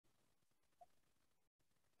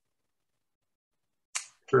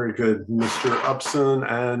Very good. Mr. Upson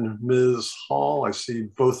and Ms. Hall, I see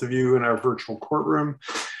both of you in our virtual courtroom.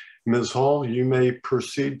 Ms. Hall, you may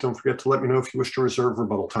proceed. Don't forget to let me know if you wish to reserve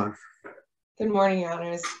rebuttal time. Good morning, Your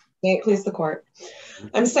Honors. May it please the court.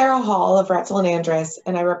 I'm Sarah Hall of Ratzel and Andrus,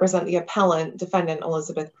 and I represent the appellant, defendant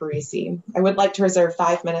Elizabeth Parisi. I would like to reserve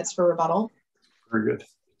 5 minutes for rebuttal. Very good.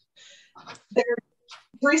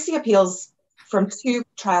 Parisi appeals from 2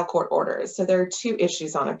 trial court orders, so there are 2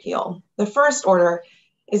 issues on appeal. The first order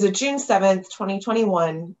is a June 7th,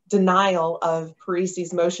 2021 denial of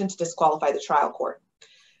Parisi's motion to disqualify the trial court.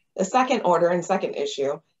 The second order and second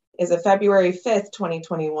issue is a February 5th,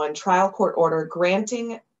 2021 trial court order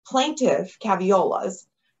granting plaintiff Caviola's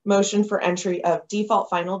motion for entry of default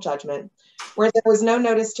final judgment, where there was no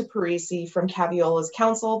notice to Parisi from Caviola's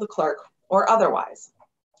counsel, the clerk, or otherwise.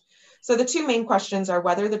 So the 2 main questions are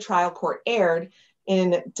whether the trial court erred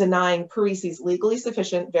in denying Parisi's legally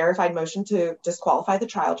sufficient verified motion to disqualify the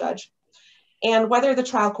trial judge, and whether the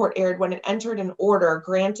trial court erred when it entered an order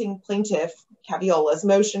granting plaintiff Caviola's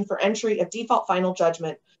motion for entry of default final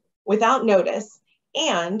judgment without notice,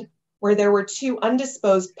 and where there were 2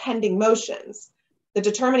 undisposed pending motions. The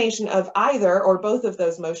determination of either or both of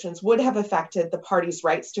those motions would have affected the party's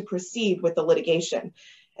rights to proceed with the litigation.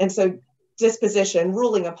 And so disposition,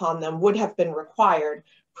 ruling upon them, would have been required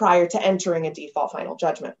prior to entering a default final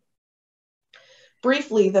judgment.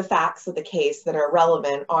 Briefly, the facts of the case that are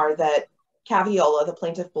relevant are that Caviola, the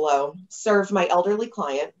plaintiff below, served my elderly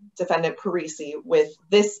client, defendant Parisi, with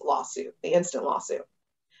this lawsuit, the instant lawsuit.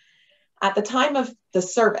 At the time of the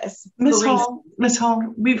service, Ms. Hall,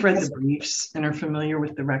 we've read the briefs and are familiar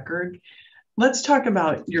with the record. Let's talk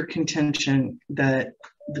about your contention that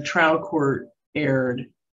the trial court erred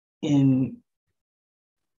in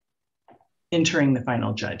entering the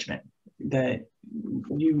final judgment. That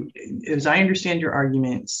you, as I understand your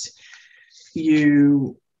arguments,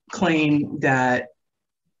 you claim that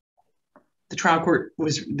the trial court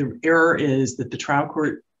the error is that the trial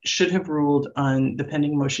court should have ruled on the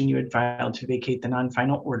pending motion you had filed to vacate the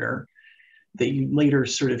non-final order that you later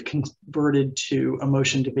sort of converted to a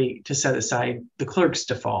motion to set aside the clerk's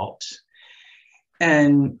default,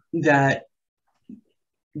 and that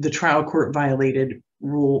the trial court violated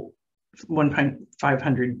Rule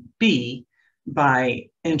 1.500B by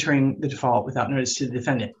entering the default without notice to the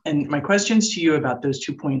defendant. And my questions to you about those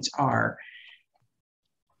 2 points are,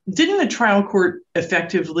 didn't the trial court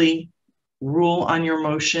effectively rule on your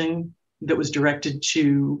motion that was directed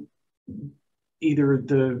to either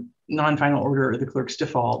the non-final order or the clerk's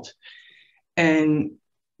default? And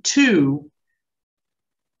 2,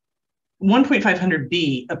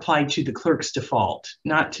 1.500B applied to the clerk's default,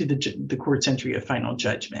 not to the court's entry of final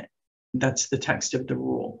judgment. That's the text of the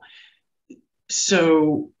rule.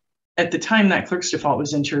 So at the time that clerk's default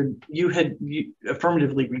was entered, you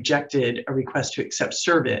affirmatively rejected a request to accept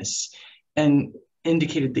service and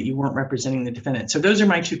indicated that you weren't representing the defendant. So those are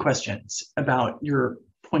my 2 questions about your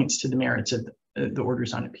points to the merits of the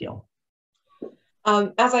orders on appeal.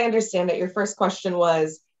 As I understand it, your first question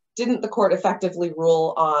was, didn't the court effectively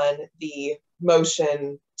rule on the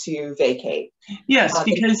motion to vacate? Yes,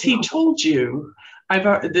 because he told you,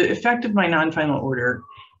 the effect of my non-final order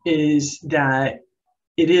is that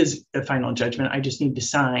it is a final judgment. I just need to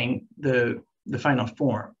sign the final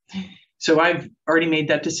form. So I've already made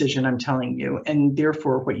that decision, I'm telling you, and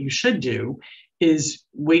therefore what you should do is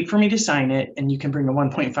wait for me to sign it, and you can bring a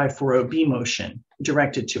 1.540B motion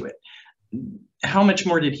directed to it. How much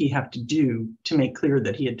more did he have to do to make clear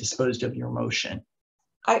that he had disposed of your motion?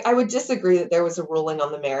 I would disagree that there was a ruling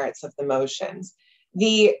on the merits of the motions.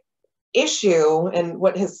 The issue, and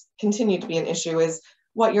what has continued to be an issue, is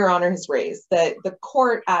what Your Honor has raised, that the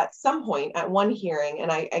court at some point at one hearing,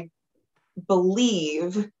 and I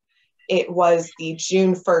believe it was the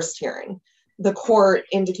June 1st hearing, the court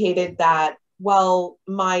indicated that, well,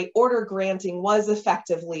 my order granting was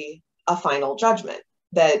effectively a final judgment,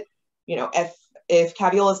 that, you know, if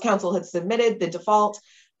Caviola's counsel had submitted the default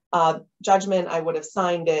judgment, I would have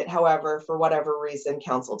signed it. However, for whatever reason,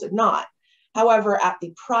 counsel did not. However, at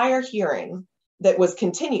the prior hearing that was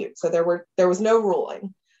continued, so there was no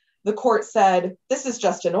ruling, the court said, this is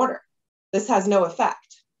just an order. This has no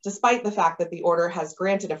effect, despite the fact that the order has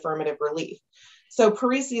granted affirmative relief. So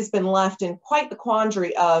Parisi has been left in quite the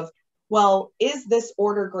quandary of, well, is this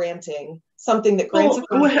order granting something that grants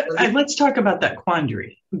affirmative relief? Let's talk about that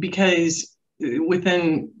quandary, because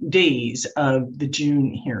within days of the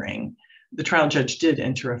June hearing, the trial judge did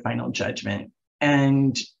enter a final judgment.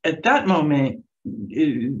 And at that moment,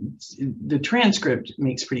 the transcript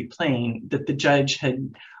makes pretty plain that the judge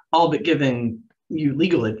had all but given you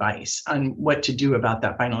legal advice on what to do about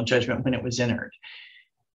that final judgment when it was entered.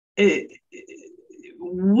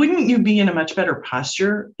 wouldn't you be in a much better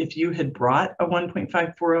posture if you had brought a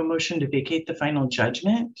 1.540 motion to vacate the final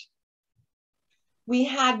judgment? We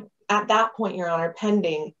had, at that point, Your Honor,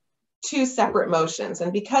 pending 2 separate motions.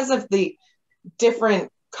 And because of the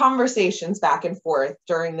different conversations back and forth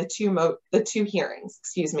during the two hearings,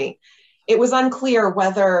 it was unclear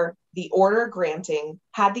whether the order granting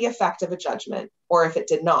had the effect of a judgment or if it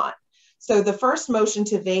did not. So the first motion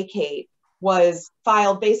to vacate was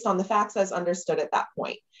filed based on the facts as understood at that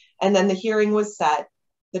point. And then the hearing was set.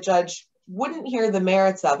 The judge wouldn't hear the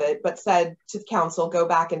merits of it, but said to counsel, go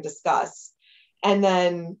back and discuss. And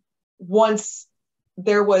then once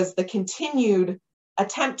there was the continued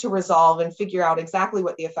attempt to resolve and figure out exactly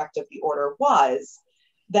what the effect of the order was,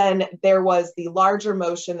 then there was the larger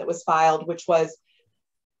motion that was filed, which was,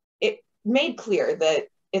 it made clear that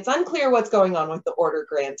it's unclear what's going on with the order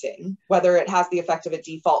granting, whether it has the effect of a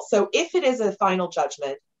default. So if it is a final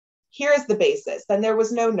judgment, here's the basis. Then there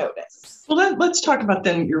was no notice. Well, let's talk about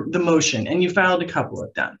then the motion, and you filed a couple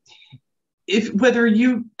of them. Whether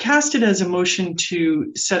you cast it as a motion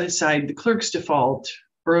to set aside the clerk's default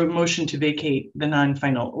or a motion to vacate the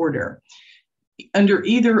non-final order, under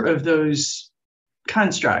either of those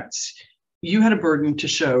constructs, you had a burden to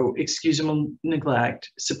show excusable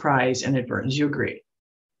neglect, surprise, and inadvertence. You agree?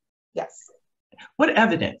 Yes. What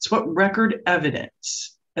evidence, what record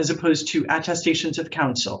evidence, as opposed to attestations of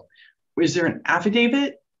counsel? Is there an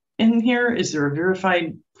affidavit in here? Is there a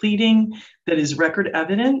verified pleading that is record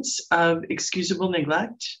evidence of excusable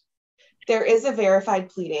neglect? There is a verified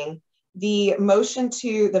pleading. The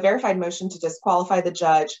verified motion to disqualify the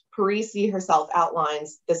judge, Parisi herself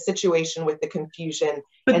outlines the situation with the confusion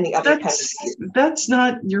and the other penalties. That's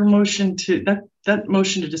not your motion to, that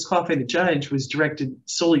motion to disqualify the judge was directed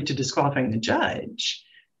solely to disqualifying the judge.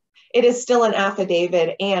 It is still an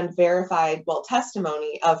affidavit and verified,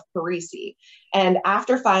 testimony of Parisi. And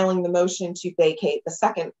after filing the motion to vacate the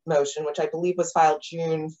second motion, which I believe was filed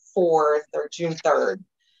June 4th or June 3rd,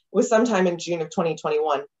 was sometime in June of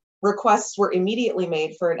 2021, requests were immediately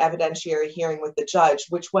made for an evidentiary hearing with the judge,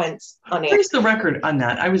 which went unanswered. Where's the record on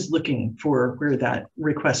that? I was looking for where that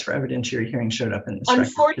request for evidentiary hearing showed up in this record.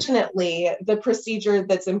 Unfortunately, the procedure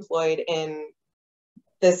that's employed in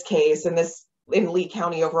this case, and this in Lee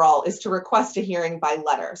County overall, is to request a hearing by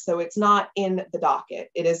letter. So it's not in the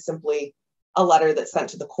docket. It is simply a letter that's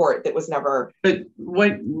sent to the court that was never. But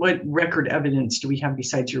what record evidence do we have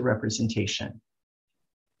besides your representation?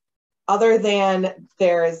 Other than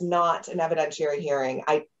there is not an evidentiary hearing,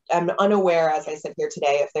 I am unaware, as I said here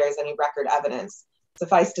today, if there is any record evidence.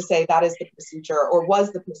 Suffice to say, that is the procedure, or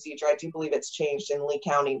was the procedure, I do believe it's changed in Lee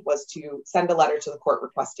County, was to send a letter to the court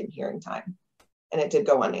requesting hearing time. And it did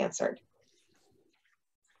go unanswered.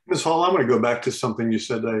 Ms. Hall, I'm going to go back to something you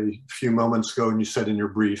said a few moments ago, and you said in your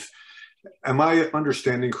brief. Am I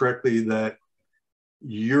understanding correctly that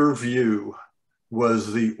your view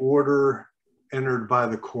was the order entered by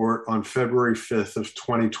the court on February 5th of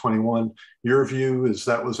 2021? Your view is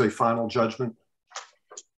that was a final judgment?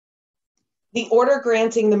 The order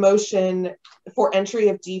granting the motion for entry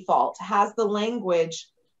of default has the language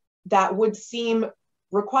that would seem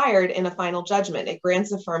required in a final judgment. It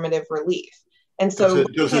grants affirmative relief. And so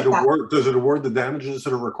does it award the damages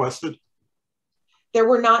that are requested? There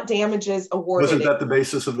were not damages awarded. Wasn't that the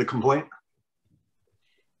basis of the complaint?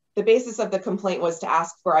 The basis of the complaint was to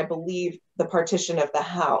ask for, I believe, the partition of the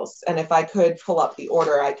house. And if I could pull up the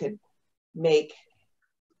order, I could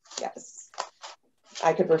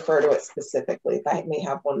I could refer to it specifically if I may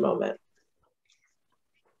have one moment.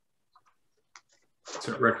 It's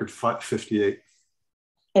at record 58.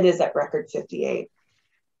 It is at record 58.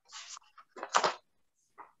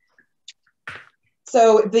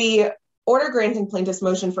 So the order granting plaintiff's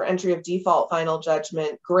motion for entry of default final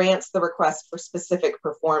judgment grants the request for specific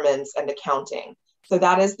performance and accounting. So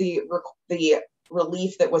that is the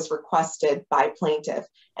relief that was requested by plaintiff,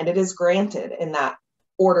 and it is granted in that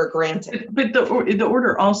order granted. But the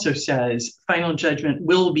order also says final judgment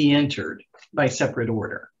will be entered by separate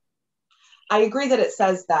order. I agree that it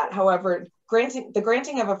says that. However, the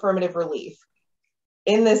granting of affirmative relief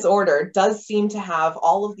in this order does seem to have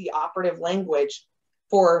all of the operative language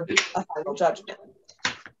for a final judgment.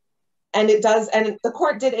 And it does, and the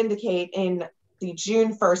court did indicate in the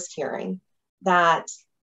June 1st hearing that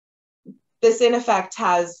this in effect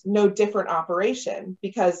has no different operation,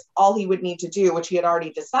 because all he would need to do, which he had already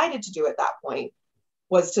decided to do at that point,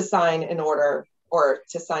 was to sign an order or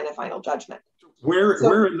to sign a final judgment.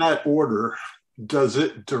 Where in that order does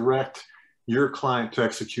it direct your client to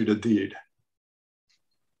execute a deed?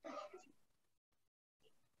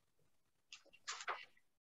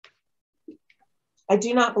 I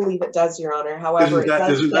do not believe it does, Your Honor. However,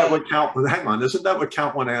 isn't that what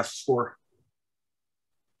count one asks for?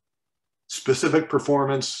 Specific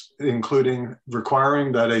performance, including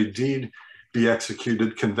requiring that a deed be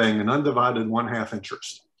executed conveying an undivided 1/2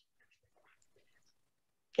 interest.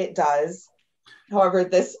 It does. However,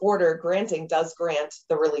 this order granting does grant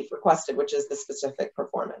the relief requested, which is the specific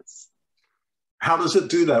performance. How does it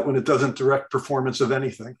do that when it doesn't direct performance of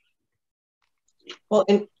anything? Well,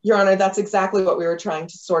 Your Honor, that's exactly what we were trying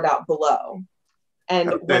to sort out below.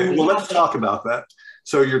 And okay, well, let's talk about that.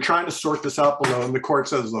 So you're trying to sort this out below, and the court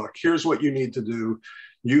says, look, here's what you need to do.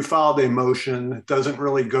 You filed a motion. It doesn't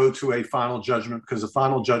really go to a final judgment because the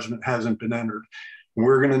final judgment hasn't been entered.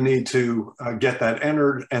 We're going to need to get that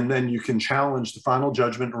entered, and then you can challenge the final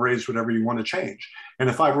judgment and raise whatever you want to change. And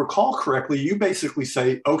if I recall correctly, you basically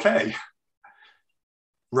say, okay,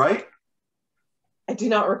 right? I do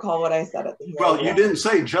not recall what I said at the hearing. Well, you didn't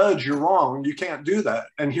say, Judge, you're wrong. You can't do that.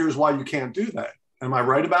 And here's why you can't do that. Am I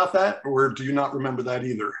right about that? Or do you not remember that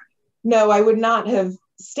either? No, I would not have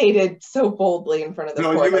stated so boldly in front of the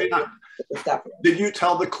court. You may not. Did you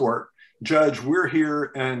tell the court, Judge, we're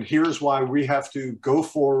here and here's why we have to go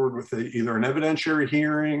forward with either an evidentiary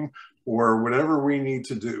hearing or whatever we need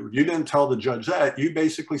to do? You didn't tell the judge that. You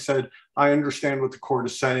basically said, I understand what the court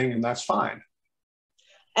is saying and that's fine.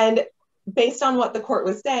 And based on what the court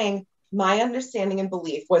was saying, my understanding and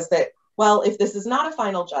belief was that, well, if this is not a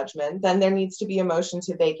final judgment, then there needs to be a motion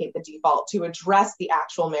to vacate the default to address the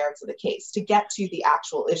actual merits of the case, to get to the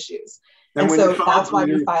actual issues. And so that's why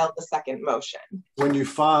we filed the second motion. When you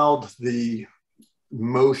filed the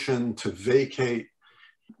motion to vacate,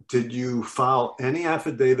 did you file any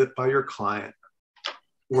affidavit by your client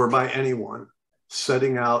or by anyone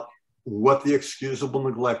setting out what the excusable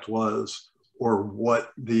neglect was or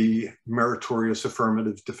what the meritorious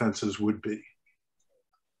affirmative defenses would be?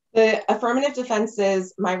 The affirmative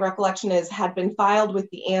defenses, my recollection is, had been filed with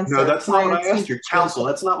the answer. No, that's not what I asked you. Counsel,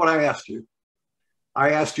 that's not what I asked you. I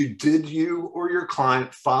asked you, did you or your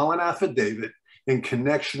client file an affidavit in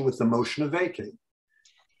connection with the motion to vacate?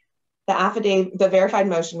 The affidavit, the verified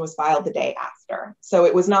motion was filed the day after. So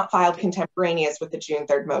it was not filed contemporaneous with the June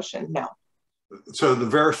 3rd motion, no. So the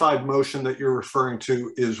verified motion that you're referring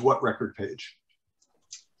to is what record page?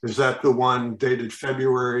 Is that the one dated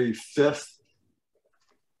February 5th?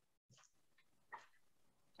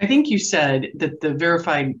 I think you said that the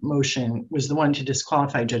verified motion was the one to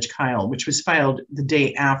disqualify Judge Kyle, which was filed the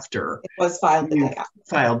day after. It was filed the day after.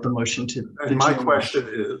 Filed the motion to. And my question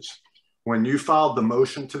is, when you filed the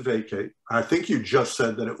motion to vacate, I think you just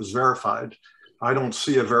said that it was verified. I don't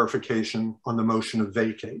see a verification on the motion to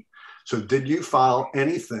vacate. So did you file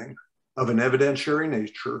anything of an evidentiary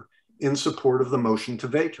nature in support of the motion to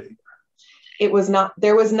vacate? It was not,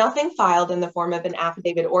 there was nothing filed in the form of an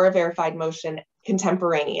affidavit or a verified motion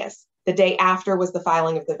contemporaneous. The day after was the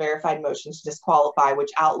filing of the verified motion to disqualify, which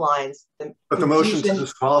outlines the. But the motion to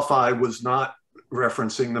disqualify was not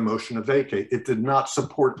referencing the motion to vacate. It did not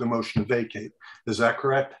support the motion to vacate. Is that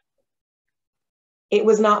correct? It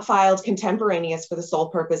was not filed contemporaneous for the sole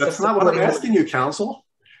purpose of. That's not what I'm asking you, counsel.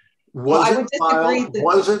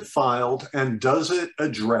 Was it filed and does it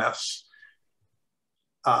address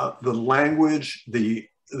the language, the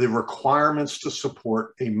requirements to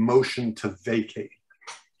support a motion to vacate?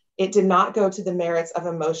 It did not go to the merits of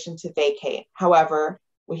a motion to vacate. However,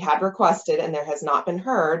 we had requested, and there has not been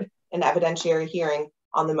heard, an evidentiary hearing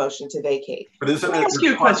on the motion to vacate. But isn't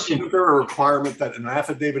there a requirement that an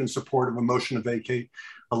affidavit in support of a motion to vacate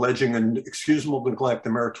alleging an excusable neglect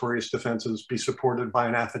and meritorious defenses be supported by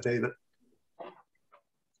an affidavit?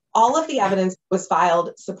 All of the evidence was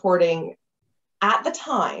filed supporting, at the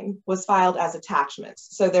time, was filed as attachments.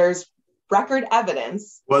 So there's record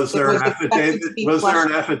evidence. Was there an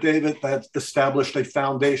affidavit that established a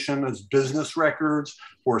foundation as business records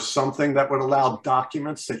or something that would allow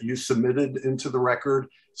documents that you submitted into the record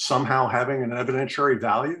somehow having an evidentiary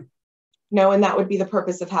value? No, and that would be the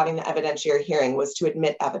purpose of having the evidentiary hearing, was to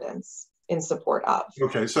admit evidence in support of.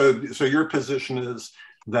 Okay, so your position is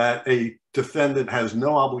that a defendant has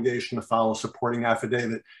no obligation to file a supporting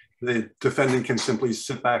affidavit. The defendant can simply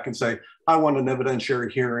sit back and say, I want an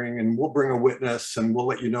evidentiary hearing and we'll bring a witness and we'll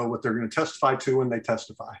let you know what they're going to testify to when they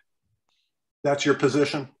testify. That's your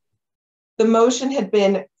position? The motion had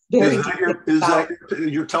been very...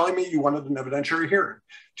 You're telling me you wanted an evidentiary hearing.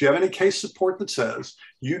 Do you have any case support that says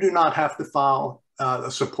you do not have to file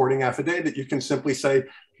a supporting affidavit? You can simply say,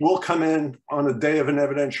 we'll come in on a day of an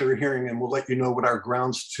evidentiary hearing and we'll let you know what our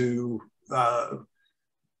grounds to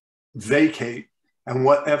vacate and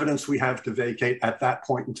what evidence we have to vacate at that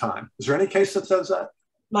point in time. Is there any case that says that?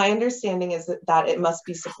 My understanding is that it must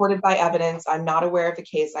be supported by evidence. I'm not aware of a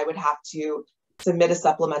case. I would have to submit a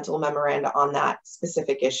supplemental memoranda on that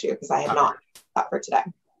specific issue because I have not that for today.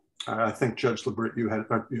 I think Judge Libritt, you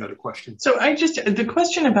had a question. So the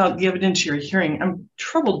question about the evidentiary hearing, I'm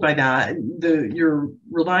troubled by that. Your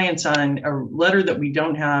reliance on a letter that we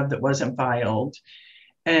don't have that wasn't filed.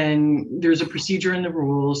 And there's a procedure in the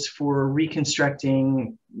rules for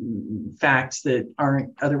reconstructing facts that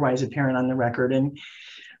aren't otherwise apparent on the record. And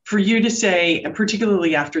for you to say,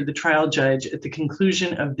 particularly after the trial judge at the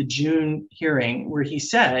conclusion of the June hearing, where he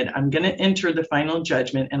said, I'm going to enter the final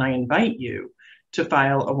judgment and I invite you to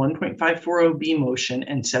file a 1.540B motion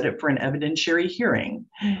and set it for an evidentiary hearing,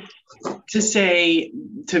 to say,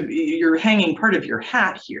 you're hanging part of your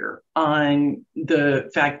hat here on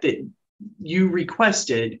the fact that you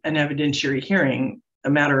requested an evidentiary hearing, a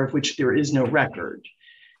matter of which there is no record.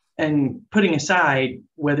 And putting aside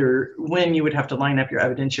when you would have to line up your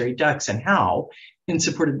evidentiary ducks and how in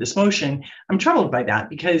support of this motion, I'm troubled by that,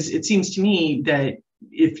 because it seems to me that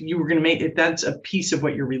if that's a piece of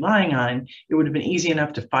what you're relying on, it would have been easy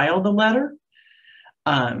enough to file the letter.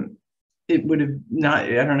 It would have not,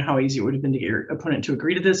 I don't know how easy it would have been to get your opponent to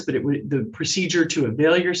agree to this, but the procedure to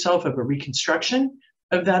avail yourself of a reconstruction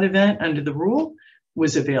of that event under the rule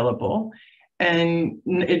was available. And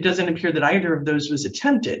it doesn't appear that either of those was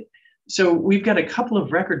attempted. So we've got a couple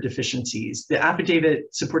of record deficiencies. The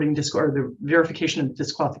affidavit supporting or the verification of the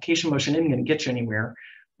disqualification motion isn't going to get you anywhere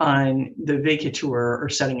on the vacatur or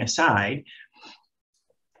setting aside.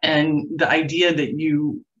 And the idea that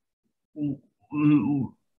you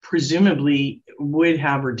presumably would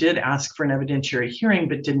have or did ask for an evidentiary hearing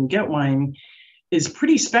but didn't get one is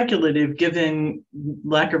pretty speculative, given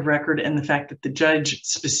lack of record and the fact that the judge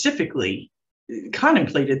specifically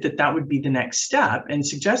contemplated that would be the next step and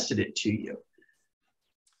suggested it to you.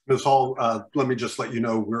 Ms. Hall, let me just let you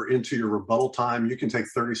know we're into your rebuttal time. You can take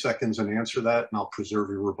 30 seconds and answer that, and I'll preserve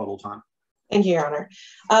your rebuttal time. Thank you, Your Honor.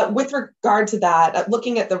 With regard to that,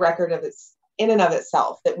 looking at the record in and of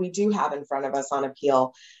itself that we do have in front of us on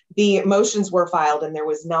appeal, the motions were filed and there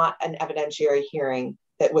was not an evidentiary hearing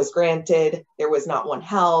that was granted. There was not one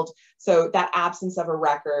held. So that absence of a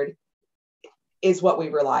record is what we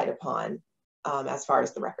relied upon as far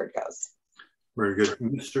as the record goes. Very good.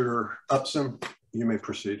 Mr. Upson, you may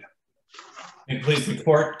proceed. May it please the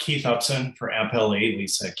court, Keith Upson for appellee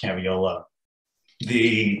Lisa Caviola.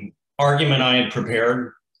 The argument I had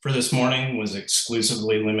prepared for this morning was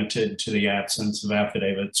exclusively limited to the absence of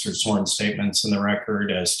affidavits or sworn statements in the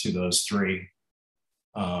record as to those three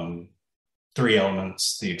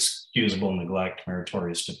elements: the excusable neglect,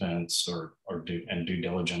 meritorious defense, and due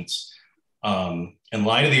diligence. In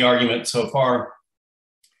light of the argument so far,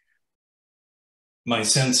 my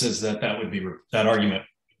sense is that that argument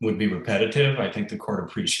would be repetitive. I think the court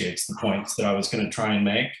appreciates the points that I was going to try and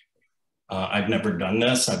make. I've never done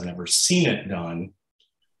this. I've never seen it done.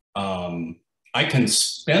 I can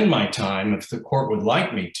spend my time if the court would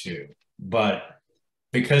like me to, but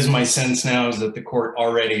because my sense now is that the court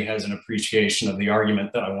already has an appreciation of the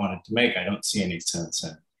argument that I wanted to make, I don't see any sense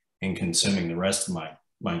in consuming the rest of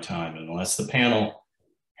my time, unless the panel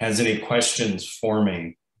has any questions for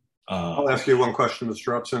me. I'll ask you one question,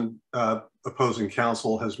 Mr. Upson. Opposing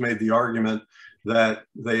counsel has made the argument that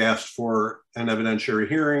they asked for an evidentiary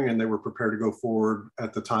hearing and they were prepared to go forward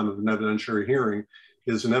at the time of an evidentiary hearing.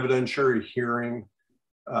 Is an evidentiary hearing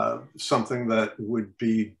something that would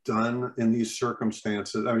be done in these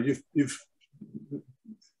circumstances? I mean, you've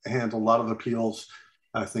handled a lot of appeals.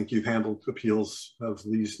 I think you've handled appeals of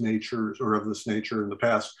these natures or of this nature in the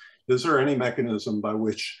past. Is there any mechanism by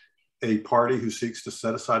which a party who seeks to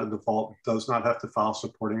set aside a default does not have to file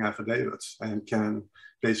supporting affidavits and can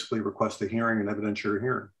basically request a hearing, an evidentiary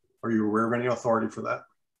hearing? Are you aware of any authority for that?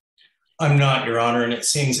 I'm not, Your Honor, and it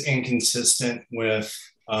seems inconsistent with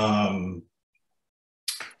Bank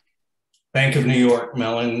of New York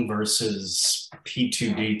Mellon versus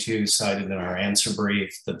P2D2 cited in our answer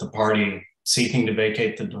brief, that the party seeking to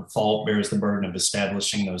vacate the default bears the burden of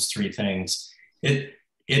establishing those three things.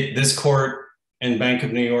 This court in Bank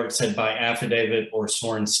of New York said by affidavit or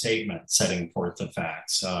sworn statement setting forth the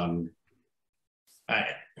facts.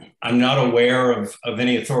 I'm not aware of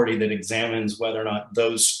any authority that examines whether or not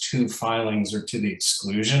those two filings are to the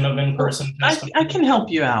exclusion of in-person testimony. I can help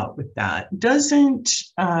you out with that. Doesn't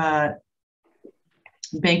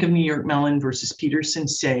Bank of New York Mellon versus Peterson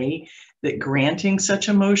say that granting such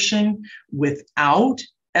a motion without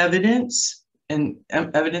evidence, and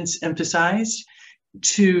evidence emphasized,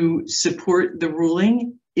 to support the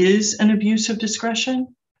ruling is an abuse of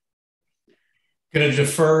discretion? Going to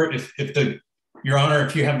defer if the Your Honor,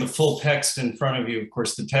 if you have the full text in front of you, of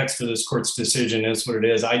course, the text of this court's decision is what it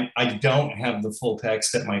is. I don't have the full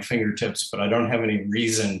text at my fingertips, but I don't have any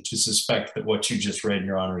reason to suspect that what you just read,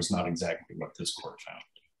 Your Honor, is not exactly what this court found.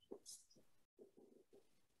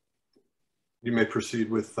 You may proceed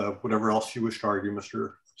with whatever else you wish to argue,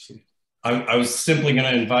 Mr. C. I was simply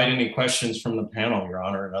going to invite any questions from the panel, Your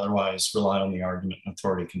Honor, and otherwise rely on the argument and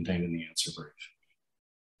authority contained in the answer brief.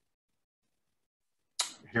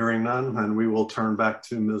 Hearing none, and we will turn back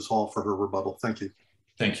to Ms. Hall for her rebuttal. Thank you.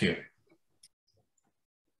 Thank you.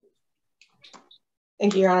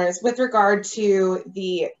 Thank you, Your Honors. With regard to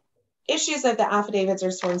the issues of the affidavits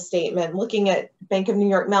or sworn statement, looking at Bank of New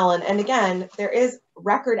York Mellon, and again, there is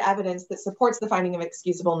record evidence that supports the finding of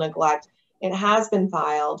excusable neglect. It has been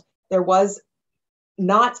filed. There was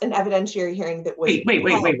not an evidentiary hearing that was—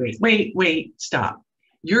 Wait, stop.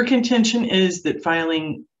 Your contention is that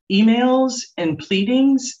filing emails and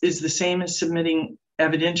pleadings is the same as submitting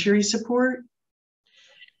evidentiary support?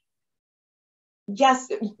 Yes,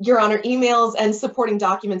 Your Honor, emails and supporting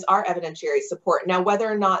documents are evidentiary support. Now, whether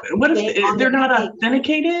or not— What if they're not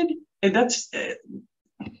authenticated? That's—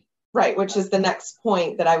 Right, which is the next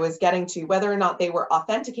point that I was getting to. Whether or not they were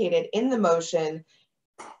authenticated in the motion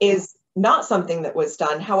is not something that was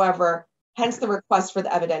done. However, hence the request for the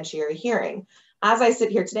evidentiary hearing. As I sit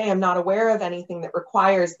here today, I'm not aware of anything that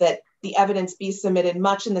requires that the evidence be submitted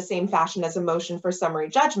much in the same fashion as a motion for summary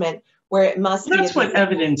judgment, where it must be— That's what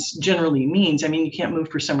evidence generally means. I mean, you can't move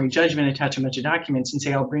for summary judgment, attach a bunch of documents and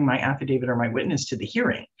say, I'll bring my affidavit or my witness to the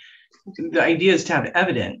hearing. The idea is to have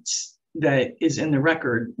evidence that is in the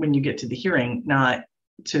record when you get to the hearing, not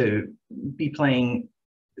to be playing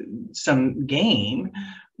some game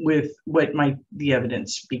with what might the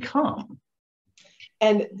evidence become.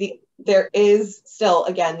 And there is still,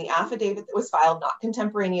 again, the affidavit that was filed, not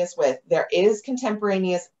contemporaneous with, there is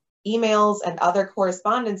contemporaneous emails and other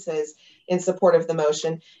correspondences in support of the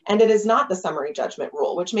motion. And it is not the summary judgment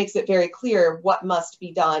rule, which makes it very clear what must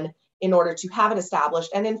be done in order to have it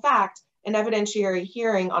established. And in fact, an evidentiary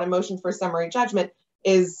hearing on a motion for summary judgment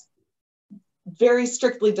is very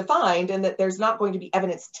strictly defined in that there's not going to be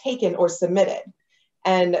evidence taken or submitted.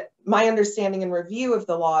 And my understanding and review of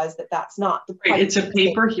the law is that that's not the— Right, it's a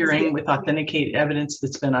paper hearing with authenticated evidence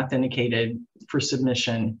that's been authenticated for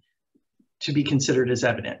submission to be considered as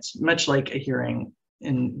evidence, much like a hearing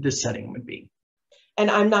in this setting would be. And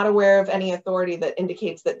I'm not aware of any authority that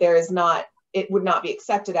indicates that there is not— it would not be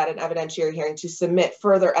accepted at an evidentiary hearing to submit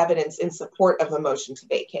further evidence in support of a motion to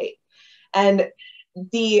vacate. And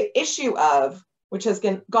the issue of, which has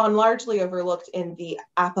gone largely overlooked in the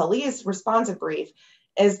appellee's responsive brief,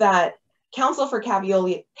 is that counsel for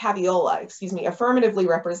Caviola, affirmatively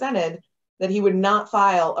represented that he would not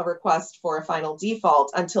file a request for a final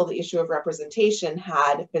default until the issue of representation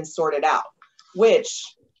had been sorted out, which—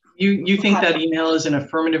 You think that email is an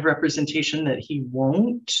affirmative representation that he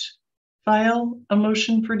won't file a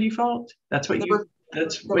motion for default? That's what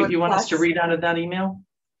you want us to read out of that email?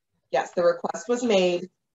 Yes, the request was made.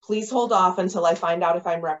 Please hold off until I find out if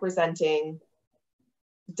I'm representing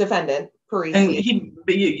defendant Parisi.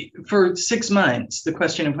 And for 6 months, the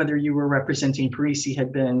question of whether you were representing Parisi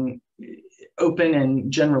had been open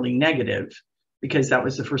and generally negative, because that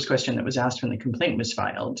was the first question that was asked when the complaint was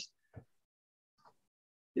filed.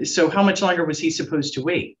 So how much longer was he supposed to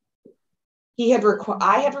wait?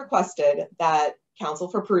 I had requested that counsel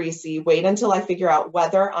for Parisi wait until I figure out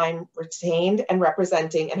whether I'm retained and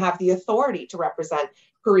representing and have the authority to represent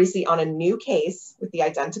Parisi on a new case with the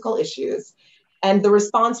identical issues. And the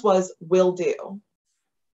response was, will do.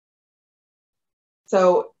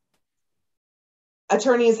 So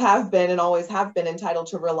attorneys have been and always have been entitled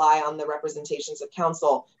to rely on the representations of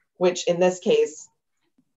counsel, which in this case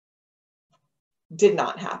did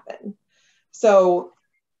not happen. So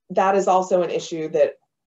that is also an issue that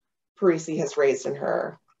Parisi has raised in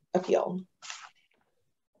her appeal.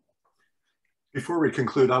 Before we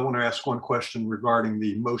conclude, I want to ask one question regarding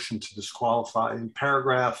the motion to disqualify. In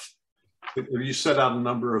paragraph, you set out a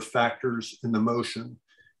number of factors in the motion,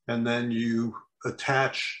 and then you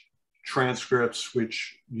attach transcripts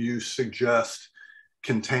which you suggest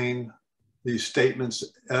contain these statements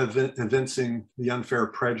evincing the unfair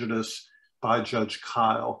prejudice by Judge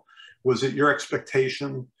Kyle. Was it your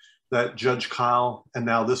expectation that Judge Kyle and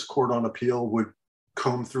now this court on appeal would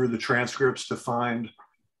comb through the transcripts to find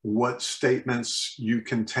what statements you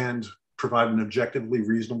contend provide an objectively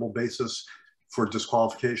reasonable basis for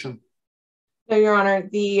disqualification? No, Your Honor,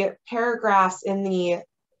 the paragraphs in the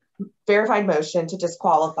verified motion to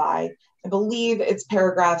disqualify, I believe it's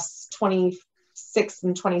paragraphs 26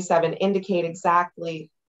 and 27, indicate exactly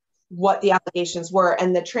what the allegations were,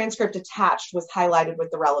 and the transcript attached was highlighted with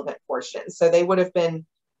the relevant portions. So they would have been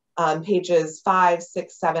pages 5,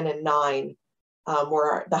 6, 7, and 9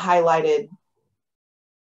 were the highlighted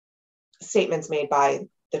statements made by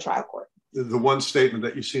the trial court. The one statement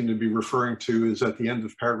that you seem to be referring to is at the end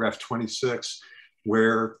of paragraph 26,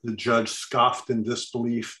 where the judge scoffed in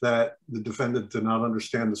disbelief that the defendant did not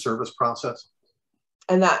understand the service process.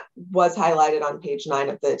 And that was highlighted on page 9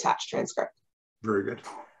 of the attached transcript. Very good.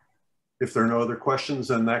 If there are no other questions,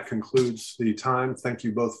 then that concludes the time. Thank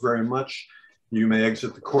you both very much. You may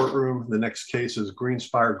exit the courtroom. The next case is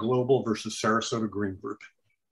Greenspire Global versus Sarasota Green Group.